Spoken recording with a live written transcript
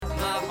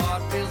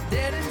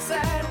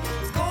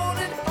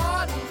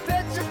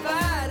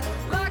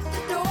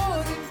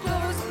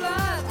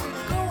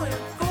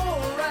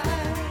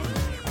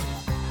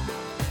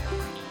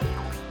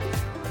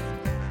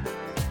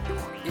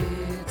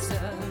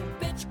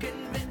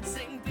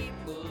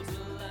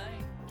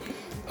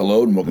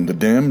Hello and welcome to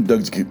Damn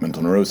Doug's Acute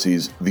Mental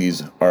Neuroses.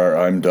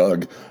 I'm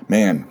Doug.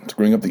 Man,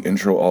 screwing up the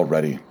intro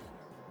already.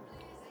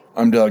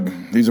 I'm Doug.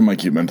 These are my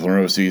acute mental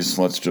neuroses.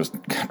 Let's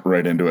just get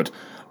right into it.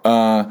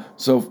 Fire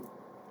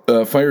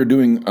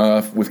doing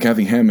with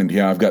Kathy Hammond.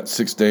 Yeah, I've got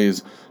 6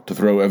 days to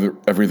throw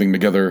everything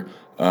together.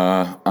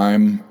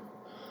 I'm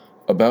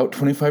about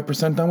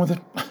 25% done with it.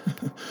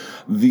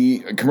 The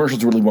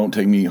commercials really won't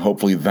take me,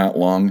 hopefully, that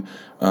long.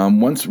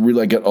 Once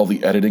really I get all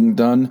the editing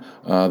done,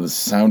 the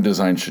sound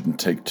design shouldn't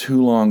take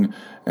too long,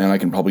 and I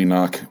can probably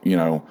I'm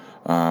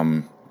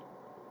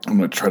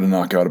going to try to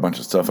knock out a bunch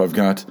of stuff. I've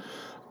got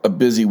a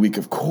busy week,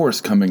 of course,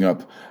 coming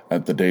up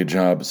at the day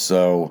job,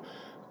 so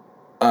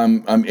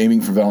I'm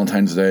aiming for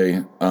Valentine's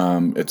Day.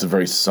 It's a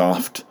very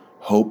soft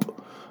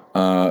hope,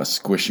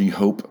 squishy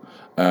hope,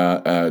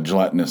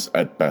 gelatinous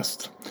at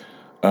best.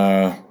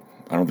 I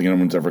don't think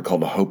anyone's ever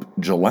called a hope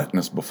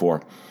gelatinous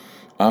before.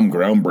 I'm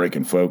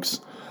groundbreaking,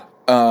 folks.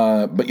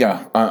 But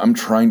yeah, I'm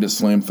trying to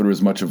slam through as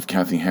much of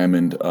Kathy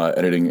Hammond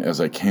editing as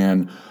I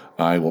can.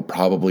 I will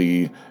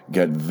probably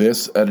get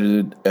this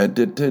edited,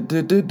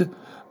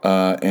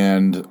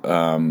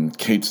 and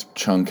Kate's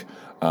chunk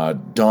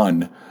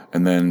done,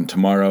 and then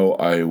tomorrow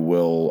I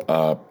will.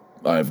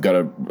 I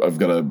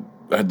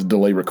had to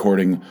delay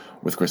recording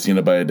with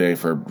Christina by a day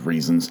for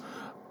reasons.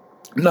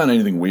 Not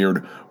anything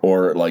weird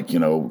or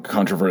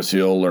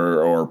controversial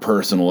or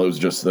personal. It was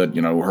just that,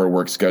 her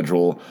work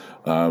schedule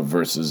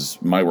versus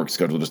my work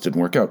schedule just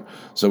didn't work out.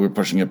 So we're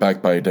pushing it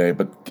back by a day.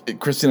 But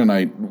Christina and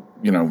I,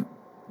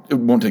 it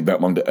won't take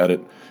that long to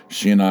edit.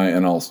 She and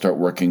I'll start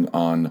working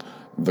on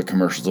the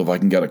commercials. If I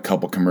can get a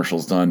couple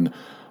commercials done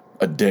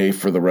a day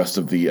for the rest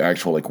of the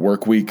actual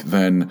work week,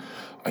 then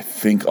I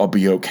think I'll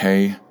be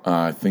okay.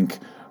 I think,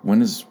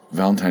 when is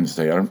Valentine's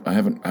Day? I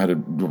haven't had a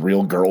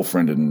real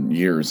girlfriend in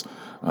years.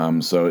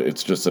 So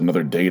it's just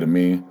another day to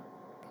me.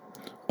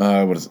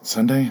 What is it,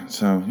 Sunday?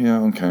 So, yeah,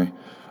 okay.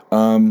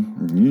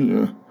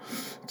 Yeah.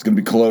 It's going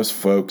to be close,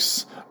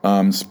 folks.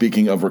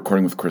 Speaking of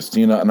recording with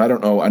Christina, and I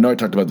know I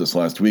talked about this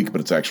last week,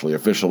 but it's actually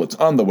official. It's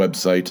on the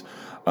website.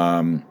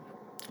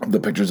 The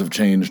pictures have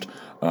changed.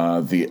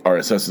 The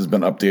RSS has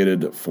been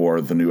updated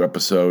for the new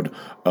episode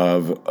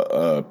of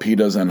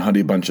Pitas and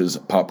Honey Bunches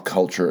Pop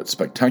Culture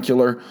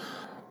Spectacular.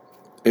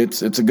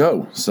 It's a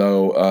go.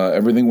 So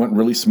everything went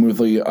really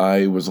smoothly.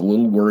 I was a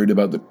little worried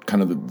about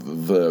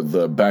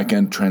the back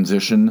end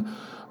transition.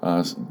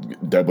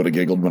 Deb would have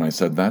giggled when I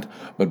said that.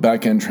 But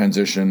back end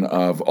transition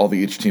of all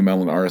the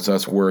HTML and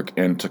RSS work,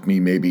 and took me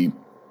maybe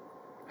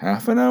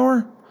half an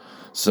hour.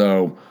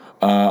 So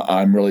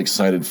I'm really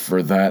excited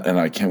for that, and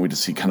I can't wait to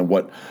see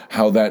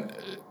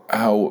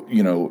how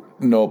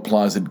Noah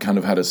Plaza had kind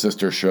of had a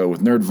sister show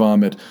with Nerd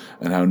Vomit,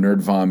 and how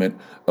Nerd Vomit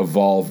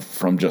evolved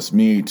from just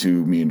me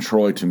and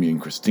Troy to me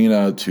and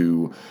Christina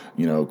to,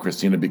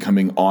 Christina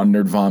becoming on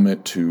Nerd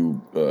Vomit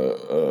to,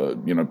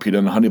 Peta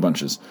and the Honey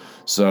Bunches.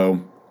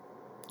 So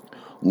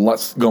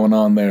lots going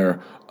on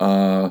there.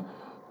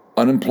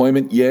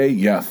 Unemployment, yay.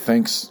 Yeah,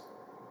 thanks,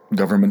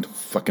 government,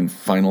 fucking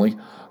finally.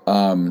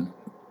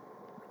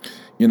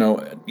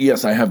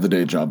 Yes, I have the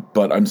day job,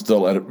 but I'm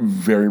still at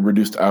very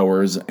reduced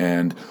hours,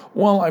 and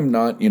while I'm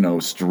not,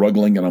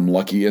 struggling, and I'm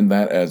lucky in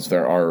that, as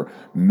there are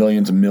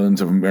millions and millions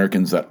of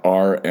Americans that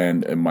are,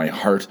 and my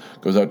heart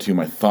goes out to you,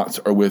 my thoughts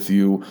are with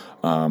you,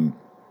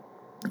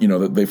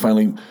 that they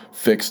finally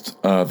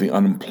fixed the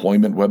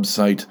unemployment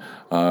website.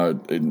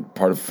 I'm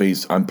part of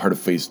phase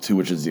 2,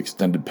 which is the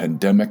extended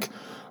pandemic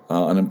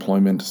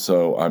unemployment,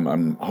 so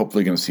I'm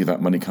hopefully going to see that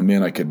money come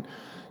in. I could,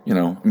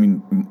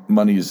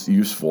 money is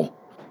useful.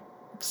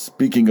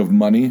 Speaking of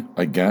money,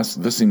 I guess,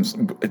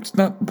 it's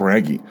not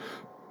braggy,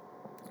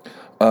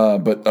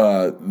 but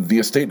the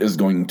estate is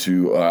going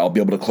to, I'll be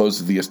able to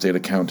close the estate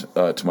account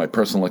to my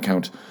personal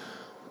account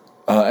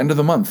end of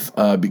the month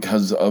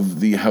because of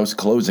the house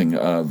closing.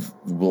 By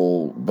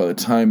the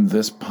time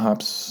this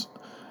pops,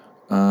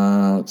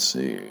 let's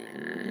see,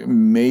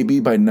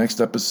 maybe by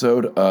next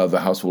episode, the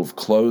house will have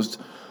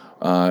closed.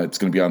 It's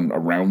going to be on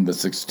around the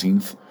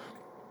 16th.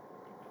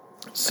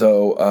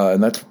 So,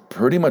 and that's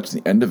pretty much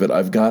the end of it.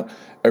 I've got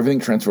everything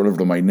transferred over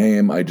to my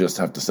name. I just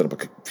have to set up a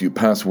few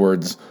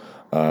passwords.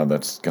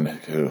 That's going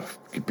to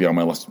be on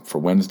my list for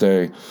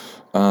Wednesday.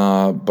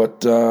 I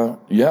got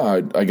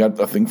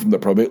a thing from the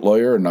probate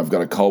lawyer, and I've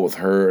got a call with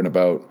her in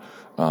about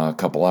a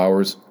couple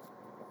hours.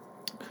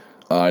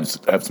 I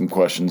just have some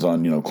questions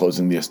on,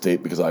 closing the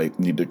estate, because I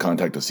need to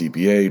contact a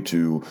CPA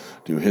to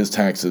do his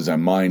taxes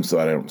and mine so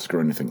that I don't screw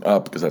anything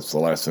up, because that's the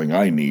last thing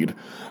I need,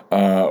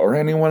 or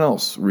anyone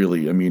else,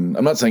 really. I mean,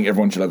 I'm not saying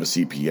everyone should have a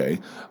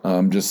CPA.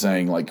 I'm just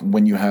saying,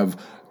 when you have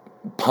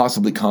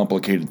possibly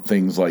complicated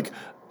things like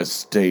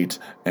estate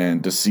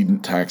and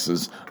decedent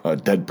taxes,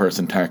 dead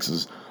person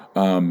taxes,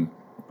 or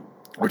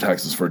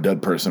taxes for a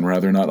dead person,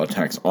 rather, not a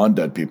tax on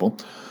dead people,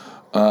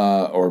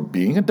 or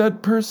being a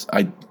dead person.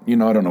 I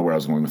don't know where I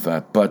was going with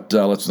that, but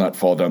let's not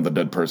fall down the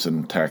dead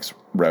person tax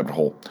rabbit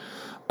hole.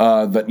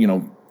 I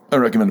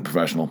recommend a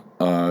professional.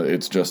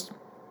 It's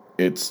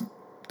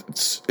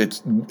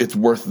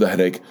worth the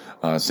headache.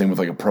 Same with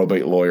a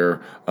probate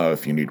lawyer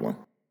if you need one.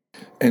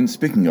 And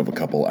speaking of a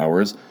couple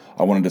hours,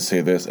 I wanted to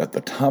say this at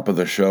the top of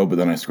the show, but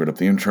then I screwed up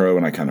the intro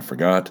and I kind of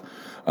forgot.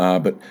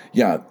 But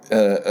yeah,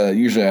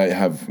 usually I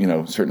have,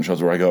 certain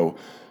shows where I go,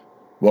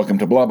 welcome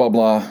to blah, blah,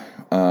 blah,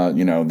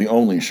 the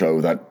only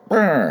show that,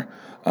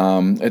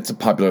 it's a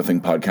popular thing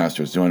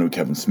podcasters do. I know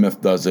Kevin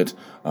Smith does it.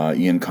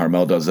 Ian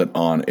Carmel does it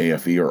on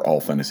AFE, or All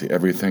Fantasy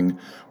Everything,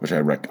 which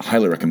I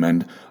highly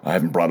recommend. I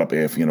haven't brought up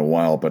AFE in a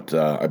while, but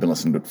I've been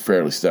listening to it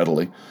fairly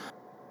steadily.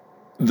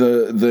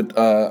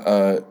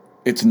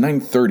 It's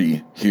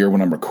 9:30 here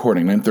when I'm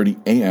recording,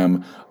 9:30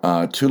 a.m.,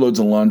 2 loads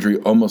of laundry,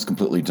 almost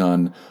completely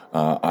done.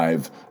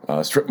 I've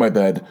stripped my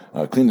bed,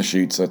 cleaned the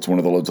sheets, that's one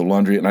of the loads of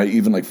laundry, and I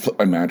even flipped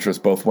my mattress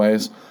both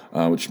ways,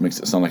 which makes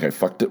it sound like I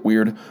fucked it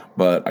weird,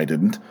 but I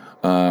didn't.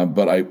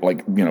 But I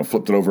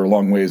flipped it over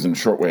long ways and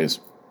short ways.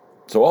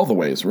 So all the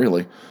ways,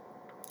 really.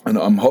 And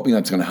I'm hoping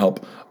that's going to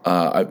help.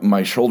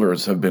 My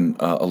shoulders have been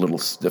a little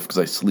stiff because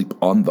I sleep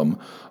on them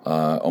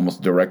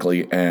almost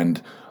directly,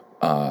 and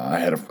I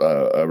had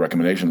a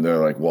recommendation.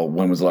 They're like, well,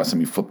 when was the last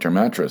time you flipped your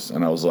mattress?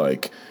 And I was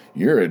like,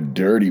 you're a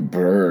dirty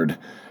bird.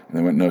 And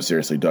they went, no,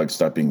 seriously, Doug,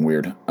 stop being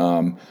weird.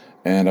 And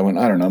I went,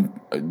 I don't know,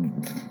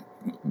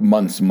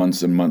 months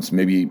and months,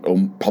 maybe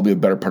probably a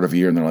better part of a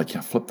year. And they're like,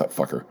 yeah, flip that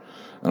fucker.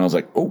 And I was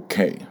like,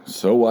 okay,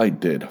 so I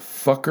did.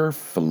 Fucker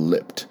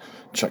flipped.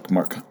 Check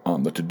mark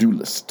on the to-do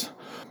list.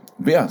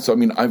 But yeah, so I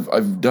mean,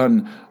 I've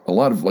done a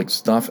lot of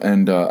stuff,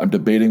 and I'm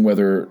debating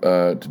whether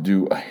to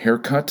do a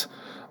haircut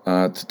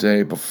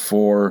today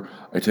before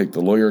I take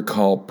the lawyer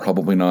call.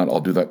 Probably not.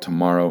 I'll do that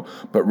tomorrow.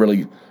 But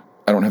really,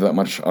 I don't have that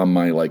much on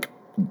my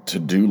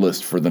to-do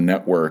list for the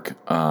network.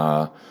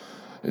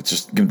 It's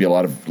just going to be a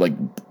lot of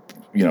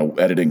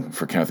editing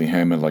for Kathy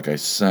Hammond, like I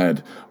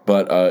said.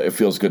 But it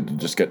feels good to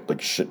just get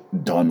shit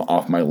done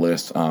off my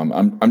list.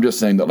 I'm just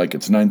saying that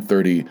it's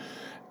 9:30,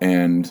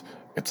 and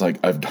it's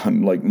I've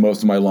done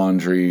most of my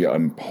laundry.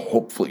 I'm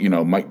hopefully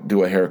might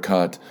do a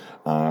haircut,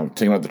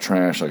 taking out the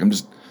trash. I'm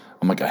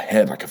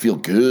ahead. I feel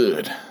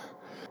good.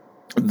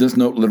 This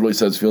note literally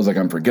says, feels like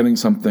I'm forgetting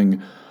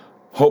something.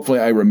 Hopefully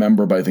I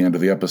remember by the end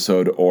of the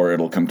episode, or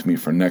it'll come to me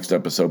for next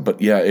episode.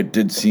 But yeah, it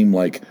did seem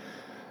like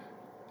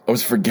I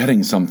was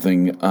forgetting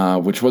something,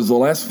 which was the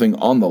last thing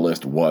on the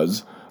list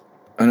was,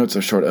 I know it's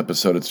a short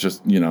episode. It's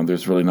just,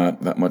 there's really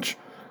not that much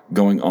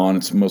going on.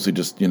 It's mostly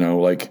just,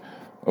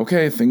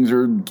 okay, things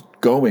are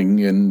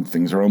going and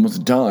things are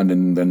almost done,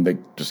 and then they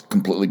just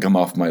completely come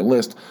off my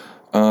list.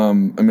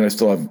 I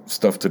still have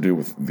stuff to do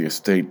with the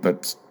estate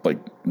that's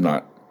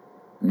not,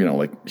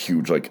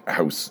 huge,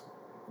 house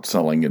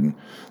selling, and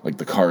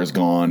the car is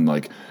gone.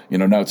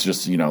 Now it's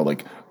just,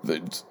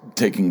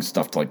 taking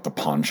stuff to the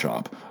pawn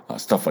shop,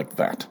 stuff like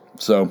that.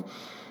 So,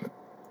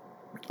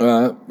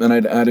 and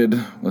I'd added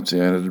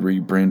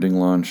rebranding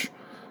launch,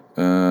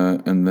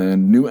 and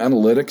then new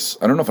analytics.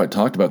 I don't know if I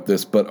talked about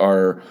this, but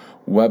our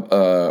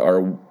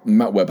podcast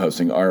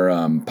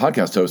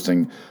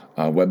hosting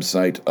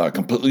website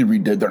completely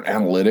redid their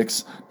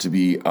analytics to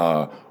be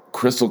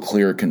crystal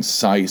clear,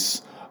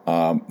 concise,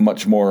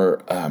 much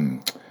more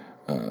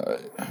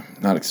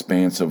not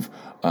expansive,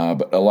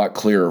 but a lot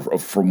clearer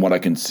from what I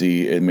can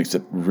see. It makes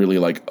it really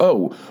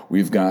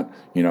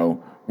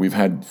we've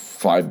had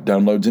 5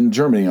 downloads in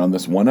Germany on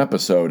this one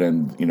episode,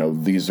 and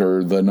these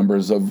are the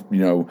numbers of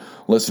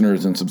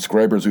listeners and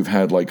subscribers we've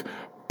had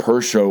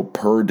per show,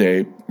 per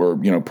day, or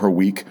per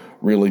week,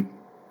 really,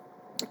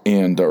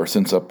 and or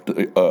since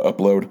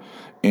upload,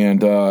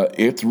 and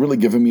it's really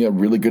given me a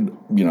really good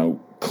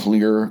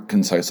clear,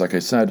 concise, like I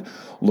said,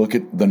 look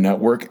at the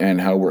network and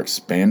how we're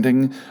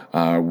expanding.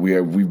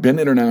 We've been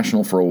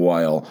international for a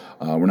while.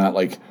 We're not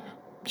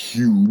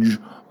huge,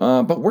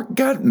 but we're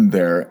getting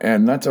there,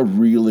 and that's a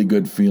really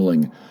good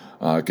feeling,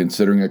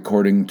 considering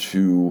according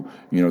to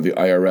the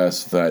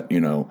IRS that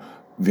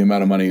the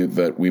amount of money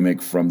that we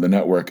make from the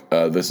network,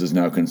 this is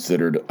now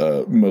considered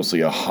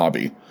mostly a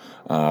hobby,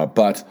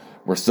 but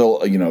we're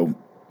still an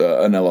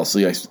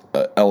LLC.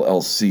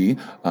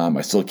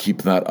 I still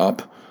keep that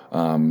up.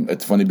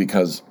 It's funny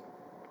because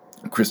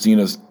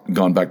Christina's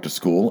gone back to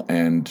school,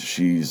 and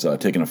she's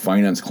taken a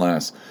finance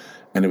class,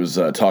 and it was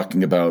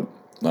talking about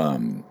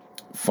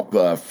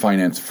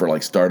finance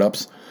for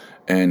startups,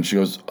 and she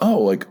goes,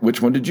 oh,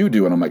 which one did you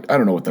do? And I'm like, I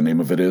don't know what the name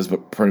of it is,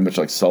 but pretty much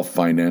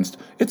self-financed.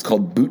 It's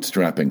called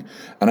bootstrapping.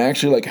 And I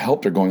actually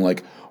helped her, going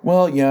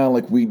well, yeah,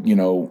 we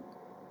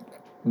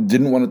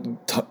didn't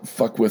want to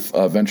fuck with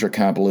venture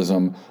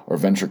capitalism or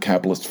venture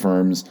capitalist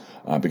firms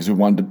because we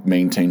wanted to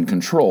maintain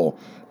control.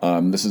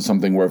 This is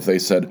something where if they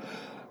said,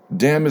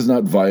 damn is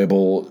not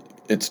viable,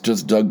 it's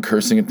just Doug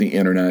cursing at the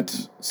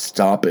internet,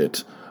 stop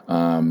it.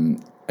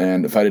 And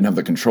if I didn't have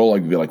the control,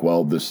 I'd be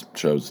well, this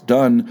show's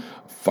done,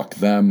 fuck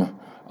them,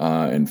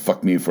 and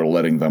fuck me for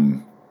letting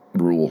them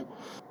rule.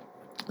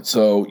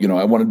 So,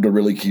 I wanted to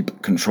really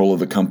keep control of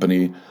the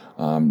company,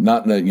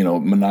 not in a,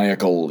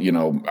 maniacal,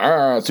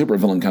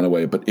 supervillain kind of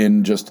way, but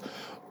in just,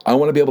 I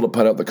want to be able to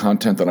put out the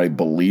content that I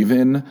believe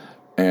in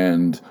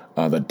and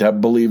that Deb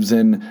believes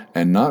in,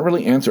 and not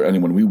really answer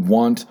anyone. We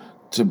want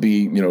to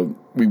be,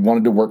 we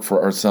wanted to work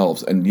for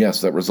ourselves. And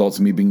yes, that results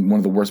in me being one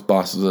of the worst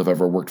bosses I've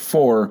ever worked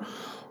for.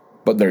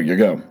 But there you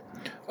go.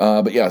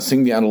 But yeah,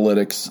 seeing the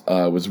analytics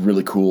was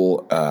really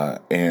cool,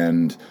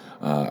 and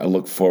I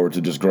look forward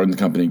to just growing the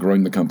company,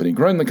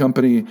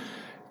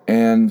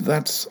 and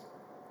that's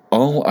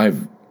all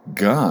I've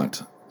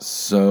got.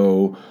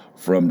 So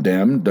from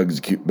DAM, Doug's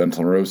Acute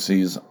Mental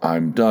Neuroses,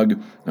 I'm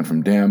Doug, and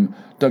from DAM,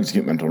 Doug's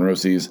Acute Mental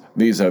Neuroses,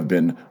 these have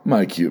been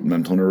my acute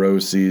mental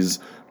neuroses.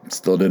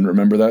 Still didn't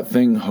remember that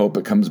thing. Hope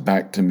it comes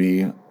back to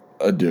me.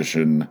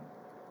 Edition.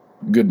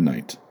 Good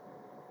night,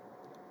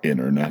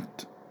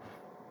 Internet.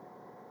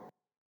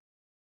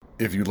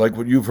 If you like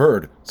what you've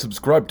heard,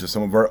 subscribe to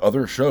some of our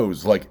other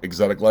shows like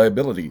Exotic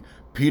Liability,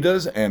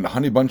 PETA's and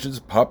Honey Bunch's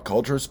Pop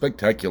Culture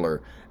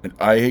Spectacular, and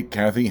I Hate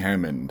Kathy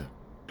Hammond.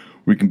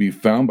 We can be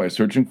found by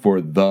searching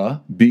for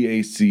The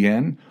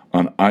BACN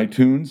on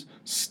iTunes,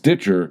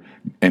 Stitcher,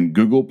 and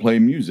Google Play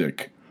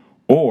Music,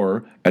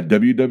 or at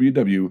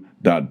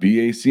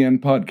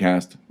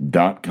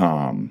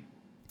www.bacnpodcast.com.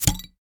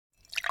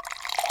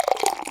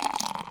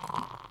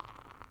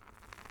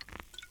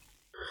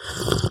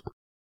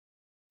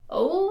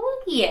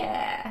 Oh,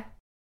 yeah.